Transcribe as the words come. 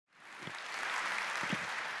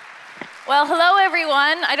Well, hello,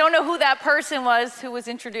 everyone. I don't know who that person was who was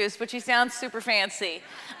introduced, but she sounds super fancy.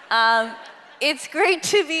 It's great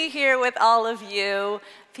to be here with all of you,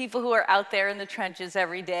 people who are out there in the trenches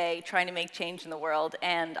every day trying to make change in the world.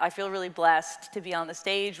 And I feel really blessed to be on the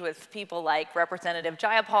stage with people like Representative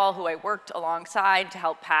Jayapal, who I worked alongside to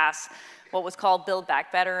help pass what was called Build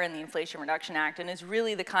Back Better and the Inflation Reduction Act, and is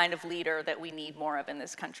really the kind of leader that we need more of in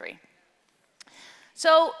this country.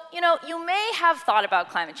 So, you may have thought about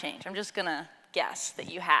climate change. I'm just gonna guess that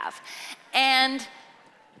you have. And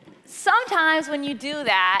sometimes when you do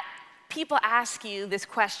that, people ask you this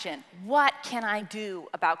question: what can I do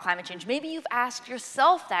about climate change? Maybe you've asked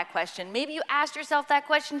yourself that question. Maybe you asked yourself that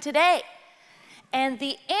question today. And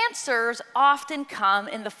the answers often come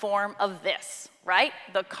in the form of this, right?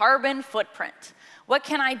 The carbon footprint. What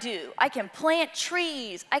can I do? I can plant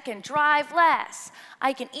trees, I can drive less,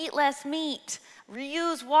 I can eat less meat,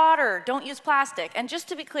 reuse water, don't use plastic. And just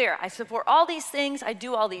to be clear, I support all these things, I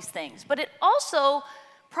do all these things. But it also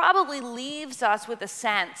probably leaves us with a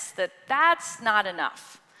sense that that's not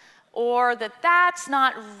enough, or that that's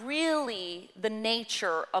not really the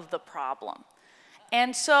nature of the problem.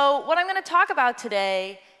 And so what I'm going to talk about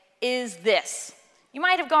today is this. You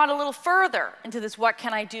might have gone a little further into this what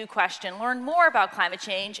can I do question, learned more about climate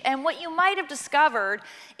change, and what you might have discovered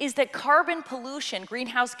is that carbon pollution,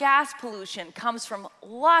 greenhouse gas pollution, comes from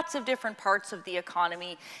lots of different parts of the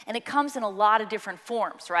economy, and it comes in a lot of different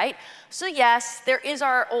forms, right? So yes, there is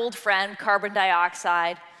our old friend, carbon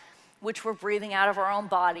dioxide, which we're breathing out of our own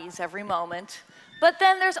bodies every moment. But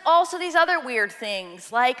then there's also these other weird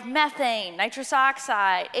things like methane, nitrous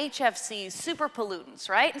oxide, HFCs, super pollutants,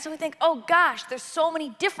 right? And so we think, oh gosh, there's so many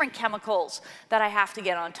different chemicals that I have to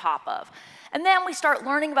get on top of. And then we start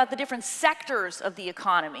learning about the different sectors of the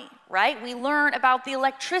economy, right? We learn about the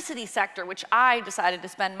electricity sector, which I decided to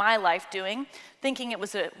spend my life doing, thinking it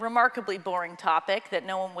was a remarkably boring topic that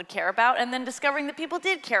no one would care about, and then discovering that people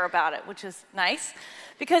did care about it, which is nice,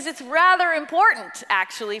 because it's rather important,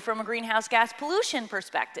 actually, from a greenhouse gas pollution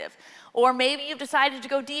perspective. Or maybe you've decided to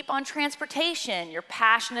go deep on transportation, you're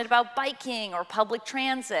passionate about biking or public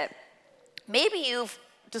transit. Maybe you've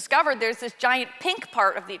discovered there's this giant pink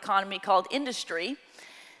part of the economy called industry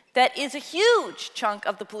that is a huge chunk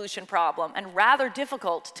of the pollution problem and rather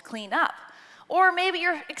difficult to clean up. Or maybe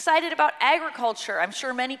you're excited about agriculture, I'm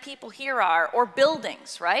sure many people here are, or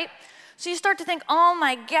buildings, right? So you start to think, oh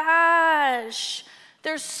my gosh,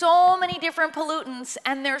 there's so many different pollutants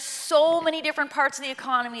and there's so many different parts of the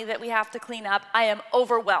economy that we have to clean up, I am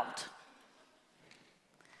overwhelmed.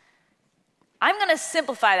 I'm gonna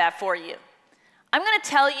simplify that for you. I'm going to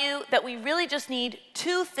tell you that we really just need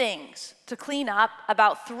two things to clean up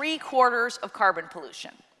about 3/4 of carbon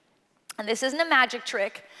pollution. And this isn't a magic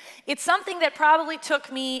trick. It's something that probably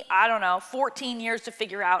took me, 14 years to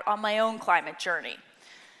figure out on my own climate journey.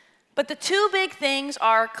 But the two big things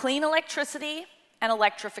are clean electricity and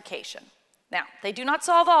electrification. Now, they do not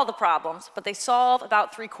solve all the problems, but they solve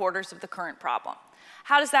about 3/4 of the current problem.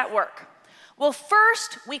 How does that work? Well,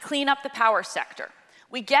 first, we clean up the power sector.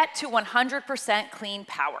 We get to 100% clean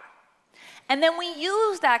power. And then we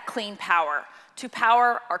use that clean power to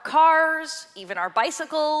power our cars, even our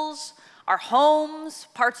bicycles, our homes,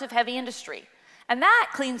 parts of heavy industry. And that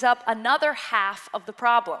cleans up another half of the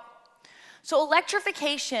problem. So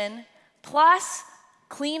electrification plus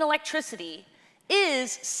clean electricity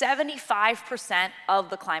is 75% of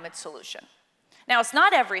the climate solution. Now, it's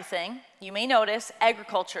not everything. You may notice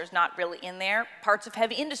agriculture is not really in there. Parts of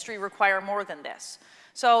heavy industry require more than this.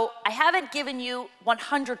 So I haven't given you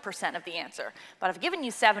 100% of the answer, but I've given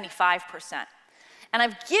you 75%. And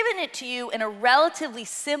I've given it to you in a relatively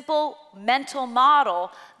simple mental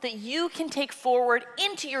model that you can take forward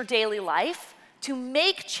into your daily life to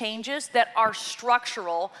make changes that are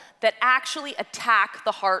structural, that actually attack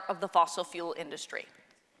the heart of the fossil fuel industry.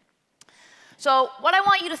 So what I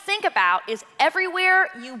want you to think about is everywhere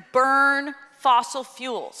you burn fossil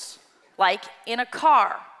fuels, like in a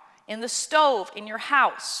car, in the stove, in your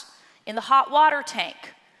house, in the hot water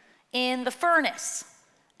tank, in the furnace.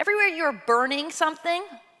 Everywhere you're burning something,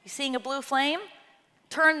 you seeing a blue flame,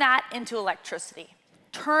 turn that into electricity.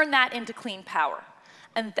 Turn that into clean power.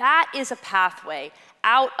 And that is a pathway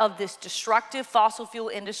out of this destructive fossil fuel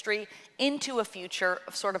industry into a future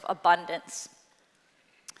of sort of abundance.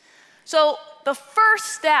 So the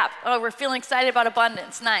first step, oh, we're feeling excited about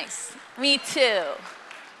abundance, nice. Me too.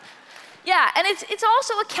 Yeah, and it's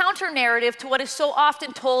also a counter-narrative to what is so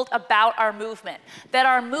often told about our movement, that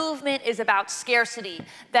our movement is about scarcity,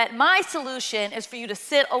 that my solution is for you to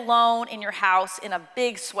sit alone in your house in a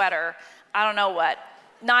big sweater, I don't know what,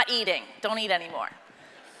 not eating, don't eat anymore.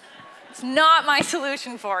 It's not my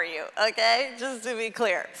solution for you, okay? Just to be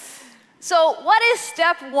clear. So what is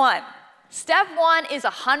step one? Step one is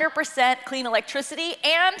 100% clean electricity,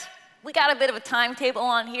 and we got a bit of a timetable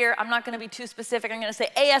on here. I'm not going to be too specific. I'm going to say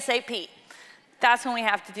ASAP. That's when we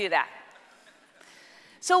have to do that.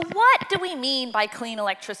 So what do we mean by clean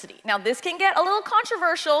electricity? Now, this can get a little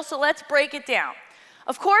controversial, so let's break it down.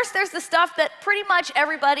 Of course, there's the stuff that pretty much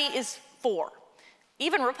everybody is for.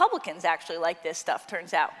 Even Republicans actually like this stuff,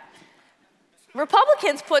 turns out.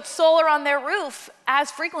 Republicans put solar on their roof as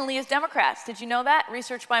frequently as Democrats. Did you know that?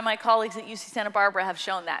 Research by my colleagues at UC Santa Barbara have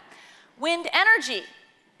shown that. Wind energy,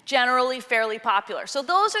 generally fairly popular. So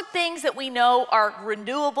those are things that we know are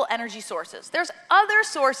renewable energy sources. There's other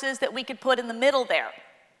sources that we could put in the middle there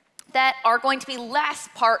that are going to be less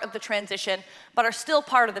part of the transition, but are still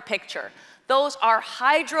part of the picture. Those are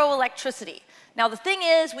hydroelectricity. Now, the thing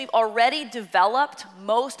is, we've already developed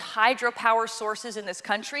most hydropower sources in this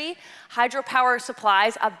country. Hydropower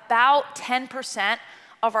supplies about 10%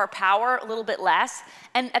 of our power, a little bit less.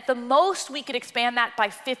 And at the most, we could expand that by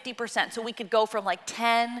 50%. So we could go from like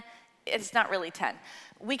 10, it's not really 10.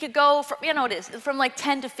 We could go from, you know, it is, from like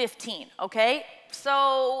 10 to 15, okay?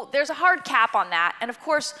 So there's a hard cap on that. And of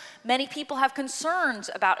course, many people have concerns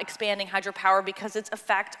about expanding hydropower because its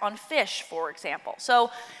effect on fish, for example.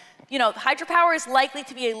 So, you know, hydropower is likely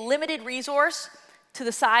to be a limited resource to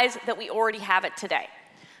the size that we already have it today.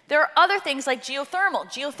 There are other things like geothermal.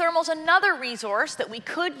 Geothermal is another resource that we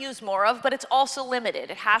could use more of, but it's also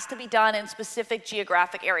limited. It has to be done in specific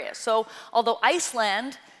geographic areas. So although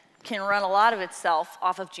Iceland can run a lot of itself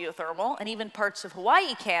off of geothermal, and even parts of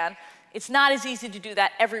Hawaii can, it's not as easy to do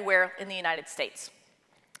that everywhere in the United States.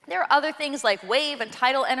 There are other things like wave and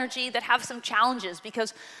tidal energy that have some challenges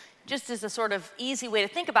because, just as a sort of easy way to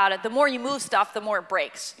think about it, the more you move stuff, the more it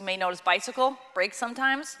breaks. You may notice bicycle breaks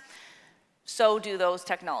sometimes. So do those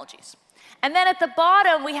technologies. And then at the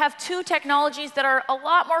bottom, we have two technologies that are a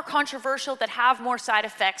lot more controversial, that have more side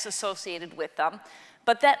effects associated with them,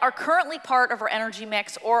 but that are currently part of our energy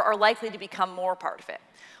mix or are likely to become more part of it.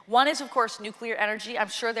 One is, of course, nuclear energy. I'm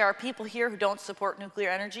sure there are people here who don't support nuclear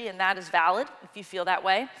energy, and that is valid if you feel that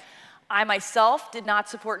way. I myself did not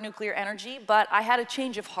support nuclear energy, but I had a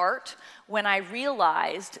change of heart when I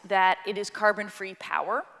realized that it is carbon-free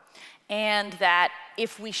power, and that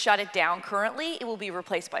if we shut it down currently, it will be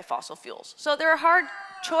replaced by fossil fuels. So there are hard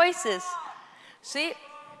choices. See,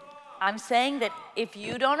 I'm saying that if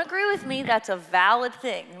you don't agree with me, that's a valid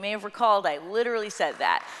thing. You may have recalled I literally said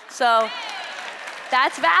that. So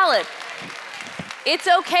that's valid. It's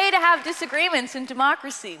okay to have disagreements in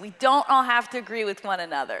democracy. We don't all have to agree with one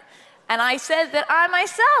another. And I said that I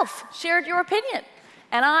myself shared your opinion.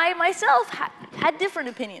 And I myself had different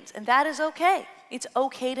opinions, and that is okay. It's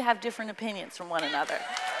okay to have different opinions from one another.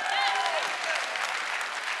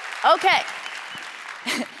 Okay.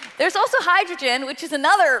 There's also hydrogen, which is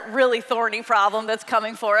another really thorny problem that's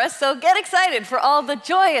coming for us, so get excited for all the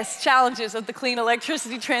joyous challenges of the clean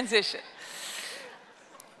electricity transition.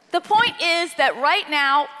 The point is that right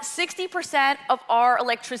now, 60% of our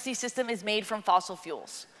electricity system is made from fossil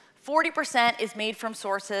fuels. 40% is made from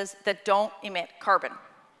sources that don't emit carbon.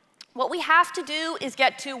 What we have to do is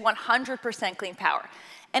get to 100% clean power.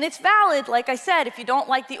 And it's valid, like I said, if you don't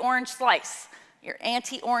like the orange slice, you're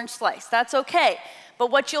anti-orange slice, that's okay.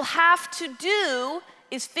 But what you'll have to do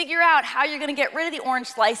is figure out how you're gonna get rid of the orange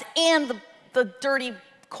slice and the dirty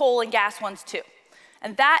coal and gas ones too.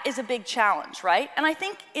 And that is a big challenge, right? And I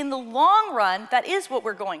think in the long run, that is what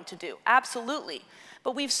we're going to do, absolutely.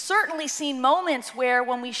 But we've certainly seen moments where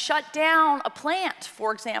when we shut down a plant,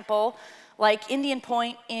 for example, like Indian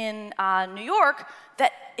Point in New York,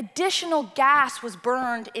 that additional gas was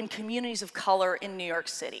burned in communities of color in New York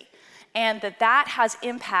City. And that has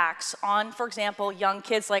impacts on, for example, young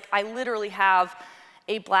kids. Like, I literally have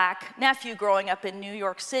a black nephew growing up in New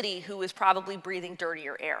York City who is probably breathing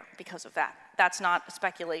dirtier air because of that. That's not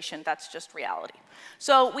speculation, that's just reality.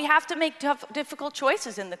 So we have to make difficult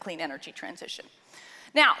choices in the clean energy transition.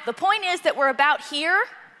 Now, the point is that we're about here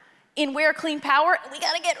in where clean power, we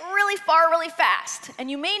gotta get really far, really fast.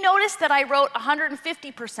 And you may notice that I wrote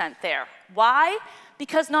 150% there. Why?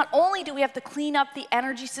 Because not only do we have to clean up the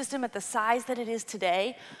energy system at the size that it is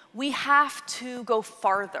today, we have to go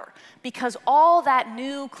farther, because all that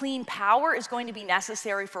new clean power is going to be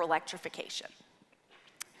necessary for electrification.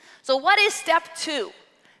 So what is step two?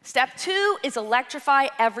 Step two is electrify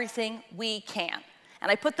everything we can. And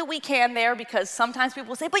I put the we can there because sometimes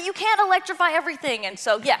people say, but you can't electrify everything. And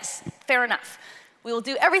so yes, fair enough. We will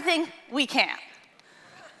do everything we can.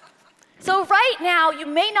 So right now, you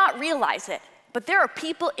may not realize it, but there are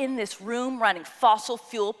people in this room running fossil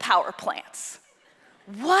fuel power plants.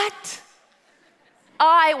 What?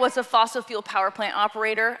 I was a fossil fuel power plant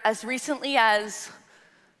operator as recently as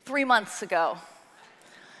 3 months ago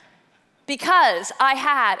because I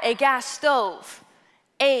had a gas stove,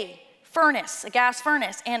 a furnace, a gas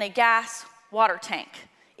furnace, and a gas water tank.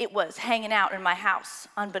 It was hanging out in my house,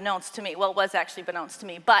 unbeknownst to me. Well, it was actually beknownst to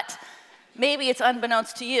me, but maybe it's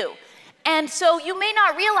unbeknownst to you. And so you may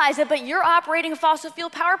not realize it, but you're operating a fossil fuel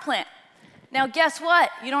power plant. Now, guess what?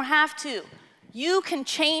 You don't have to. You can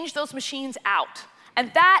change those machines out.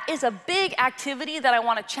 And that is a big activity that I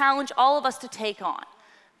want to challenge all of us to take on,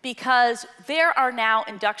 because there are now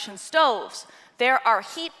induction stoves, there are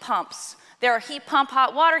heat pumps, there are heat pump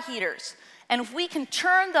hot water heaters. And if we can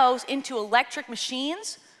turn those into electric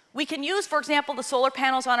machines, we can use, for example, the solar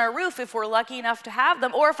panels on our roof if we're lucky enough to have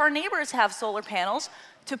them, or if our neighbors have solar panels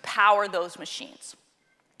to power those machines.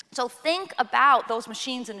 So think about those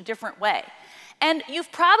machines in a different way. And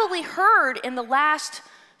you've probably heard in the last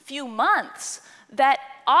few months that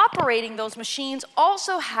operating those machines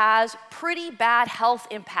also has pretty bad health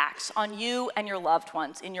impacts on you and your loved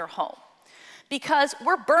ones in your home. Because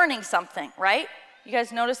we're burning something, right? You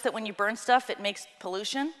guys notice that when you burn stuff, it makes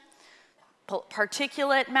pollution?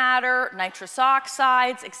 Particulate matter, nitrous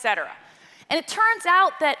oxides, etc. And it turns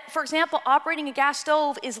out that, for example, operating a gas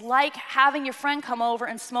stove is like having your friend come over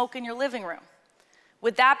and smoke in your living room.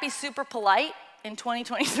 Would that be super polite in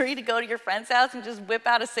 2023 to go to your friend's house and just whip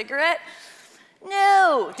out a cigarette?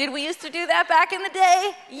 No. Did we used to do that back in the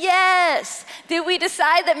day? Yes. Did we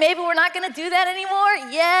decide that maybe we're not going to do that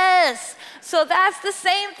anymore? Yes. So that's the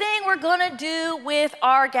same thing we're going to do with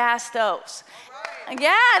our gas stoves. Right.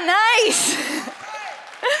 Yeah, nice.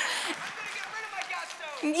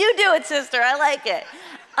 You do it, sister. I like it.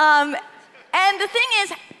 And the thing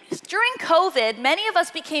is, during COVID, many of us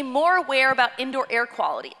became more aware about indoor air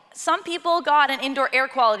quality. Some people got an indoor air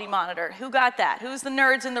quality monitor. Who got that? Who's the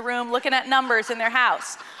nerds in the room looking at numbers in their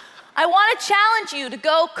house? I want to challenge you to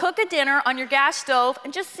go cook a dinner on your gas stove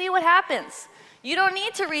and just see what happens. You don't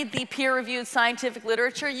need to read the peer-reviewed scientific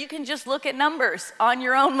literature. You can just look at numbers on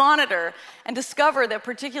your own monitor and discover that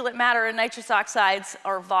particulate matter and nitrous oxides,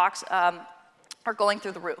 or VOx, are going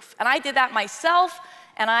through the roof. And I did that myself,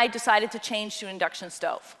 and I decided to change to an induction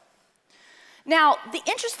stove. Now, the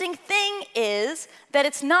interesting thing is that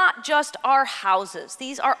it's not just our houses.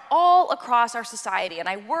 These are all across our society. And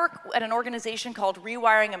I work at an organization called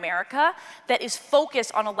Rewiring America that is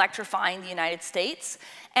focused on electrifying the United States.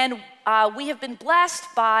 And we have been blessed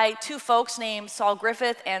by two folks named Saul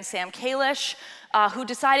Griffith and Sam Kalish, who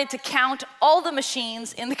decided to count all the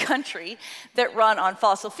machines in the country that run on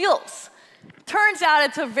fossil fuels. Turns out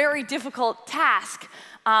it's a very difficult task,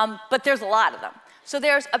 but there's a lot of them. So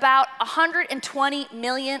there's about 120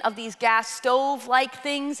 million of these gas stove-like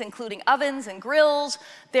things, including ovens and grills.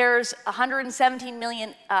 There's 117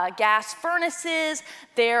 million gas furnaces.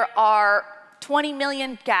 There are 20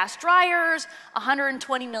 million gas dryers,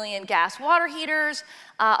 120 million gas water heaters.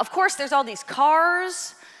 Of course, there's all these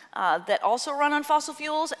cars that also run on fossil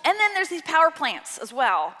fuels. And then there's these power plants as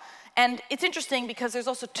well. And it's interesting because there's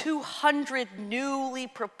also 200 newly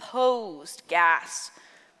proposed gas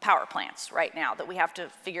power plants right now that we have to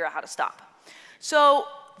figure out how to stop. So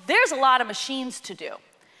there's a lot of machines to do.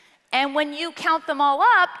 And when you count them all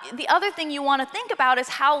up, the other thing you want to think about is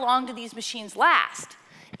how long do these machines last?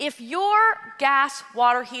 If your gas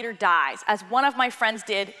water heater dies, as one of my friends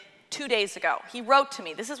did 2 days ago, he wrote to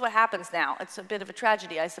me, this is what happens now. It's a bit of a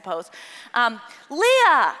tragedy, I suppose.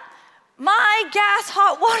 Leah, my gas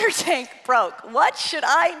hot water tank broke. What should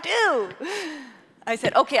I do? I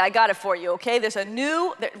said, okay, I got it for you, okay? There's a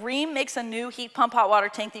new, Rheem makes a new heat pump hot water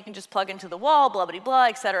tank that you can just plug into the wall, blah, blah, blah,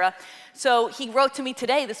 et cetera. So he wrote to me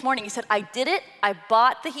this morning, he said, I did it, I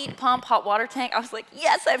bought the heat pump hot water tank. I was like,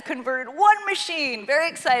 yes, I've converted one machine, very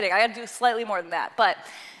exciting. I had to do slightly more than that, but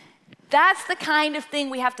that's the kind of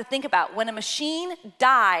thing we have to think about. When a machine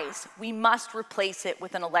dies, we must replace it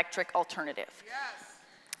with an electric alternative. Yes.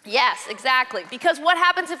 Yes, exactly, because what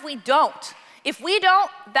happens if we don't? If we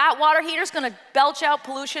don't, that water heater's gonna belch out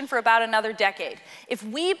pollution for about another decade. If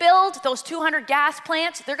we build those 200 gas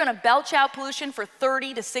plants, they're gonna belch out pollution for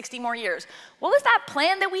 30 to 60 more years. What was that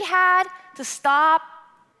plan that we had to stop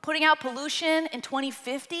putting out pollution in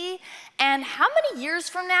 2050? And how many years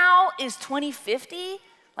from now is 2050?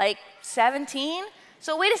 Like 17?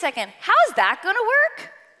 So wait a second, how is that gonna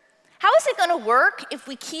work? How is it gonna work if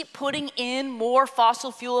we keep putting in more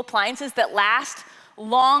fossil fuel appliances that last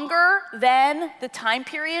longer than the time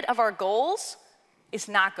period of our goals? It's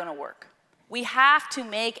not going to work. We have to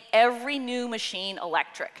make every new machine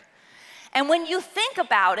electric. And when you think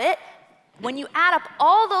about it, When you add up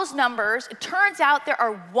all those numbers, it turns out there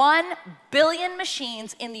are 1 billion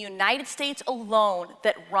machines in the United States alone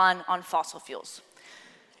that run on fossil fuels.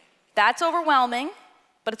 That's overwhelming,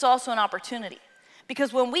 but it's also an opportunity.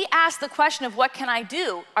 Because when we ask the question of what can I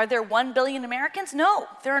do, are there 1 billion Americans? No,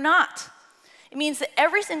 there are not. It means that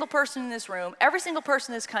every single person in this room, every single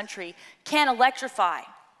person in this country can electrify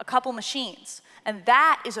a couple machines. And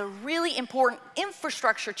that is a really important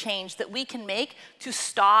infrastructure change that we can make to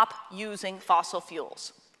stop using fossil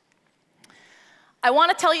fuels. I want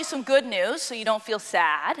to tell you some good news so you don't feel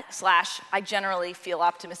sad, / I generally feel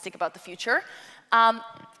optimistic about the future.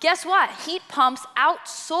 Guess what? Heat pumps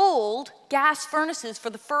outsold gas furnaces for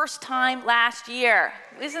the first time last year.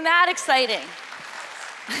 Isn't that exciting?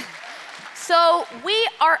 So we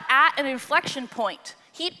are at an inflection point.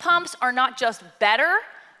 Heat pumps are not just better,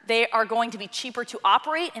 they are going to be cheaper to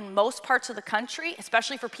operate in most parts of the country,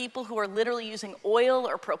 especially for people who are literally using oil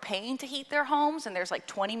or propane to heat their homes, and there's like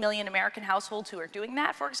 20 million American households who are doing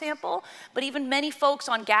that, for example. But even many folks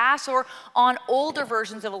on gas or on older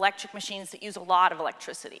versions of electric machines that use a lot of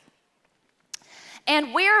electricity.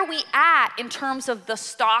 And where are we at in terms of the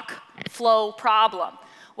stock flow problem?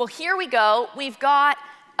 Well, here we go. We've got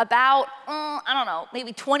about, I don't know,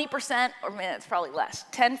 maybe 20%, or maybe it's probably less,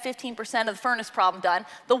 10, 15% of the furnace problem done.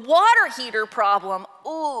 The water heater problem,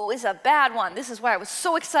 ooh, is a bad one. This is why I was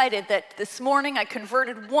so excited that this morning I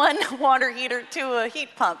converted one water heater to a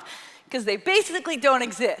heat pump, because they basically don't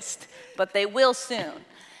exist, but they will soon.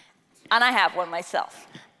 And I have one myself.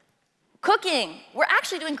 Cooking, we're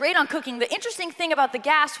actually doing great on cooking. The interesting thing about the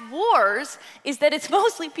gas wars is that it's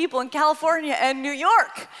mostly people in California and New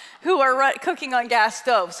York who are cooking on gas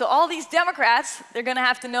stoves. So all these Democrats, they're gonna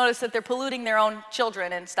have to notice that they're polluting their own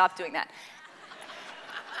children and stop doing that.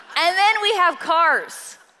 And then we have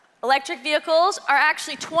cars. Electric vehicles are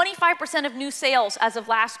actually 25% of new sales as of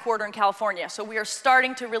last quarter in California. So we are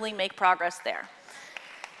starting to really make progress there.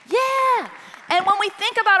 Yeah. And when we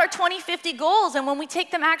think about our 2050 goals and when we take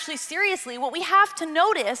them actually seriously, what we have to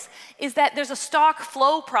notice is that there's a stock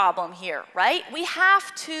flow problem here, right? We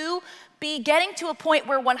have to be getting to a point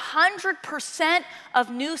where 100% of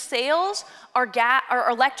new sales are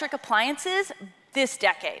electric appliances this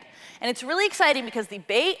decade. And it's really exciting because the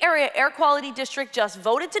Bay Area Air Quality District just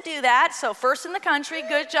voted to do that. So first in the country,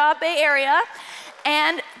 good job, Bay Area.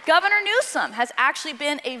 And Governor Newsom has actually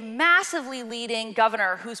been a massively leading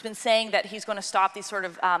governor who's been saying that he's going to stop these sort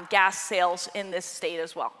of gas sales in this state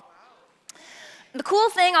as well. The cool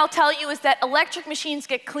thing I'll tell you is that electric machines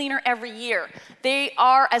get cleaner every year. They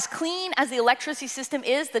are as clean as the electricity system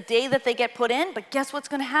is the day that they get put in, but guess what's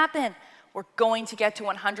going to happen? We're going to get to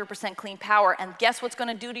 100% clean power, and guess what's going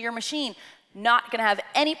to do to your machine? Not going to have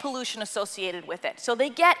any pollution associated with it. So they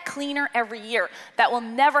get cleaner every year. That will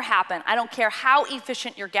never happen. I don't care how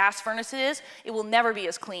efficient your gas furnace is, it will never be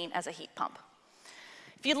as clean as a heat pump.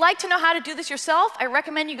 If you'd like to know how to do this yourself, I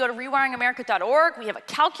recommend you go to rewiringamerica.org. We have a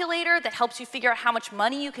calculator that helps you figure out how much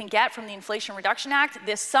money you can get from the Inflation Reduction Act.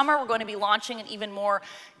 This summer, we're going to be launching an even more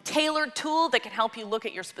tailored tool that can help you look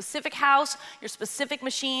at your specific house, your specific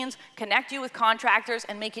machines, connect you with contractors,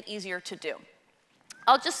 and make it easier to do.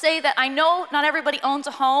 I'll just say that I know not everybody owns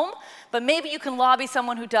a home, but maybe you can lobby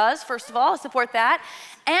someone who does, first of all, support that.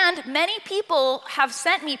 And many people have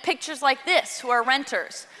sent me pictures like this who are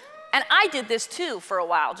renters. And I did this too for a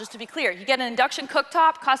while, just to be clear. You get an induction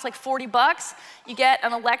cooktop, costs like 40 bucks. You get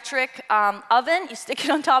an electric oven, you stick it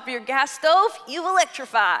on top of your gas stove, you've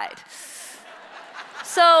electrified.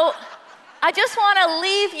 So I just want to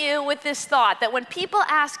leave you with this thought that when people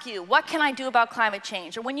ask you, what can I do about climate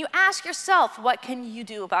change? Or when you ask yourself, what can you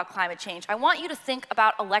do about climate change? I want you to think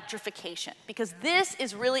about electrification, because this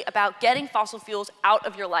is really about getting fossil fuels out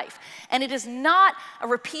of your life. And it is not a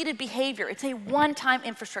repeated behavior. It's a one-time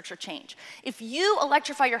infrastructure change. If you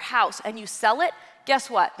electrify your house and you sell it, guess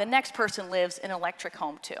what? The next person lives in an electric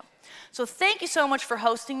home too. So thank you so much for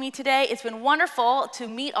hosting me today. It's been wonderful to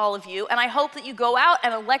meet all of you, and I hope that you go out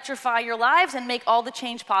and electrify your lives and make all the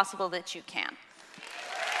change possible that you can.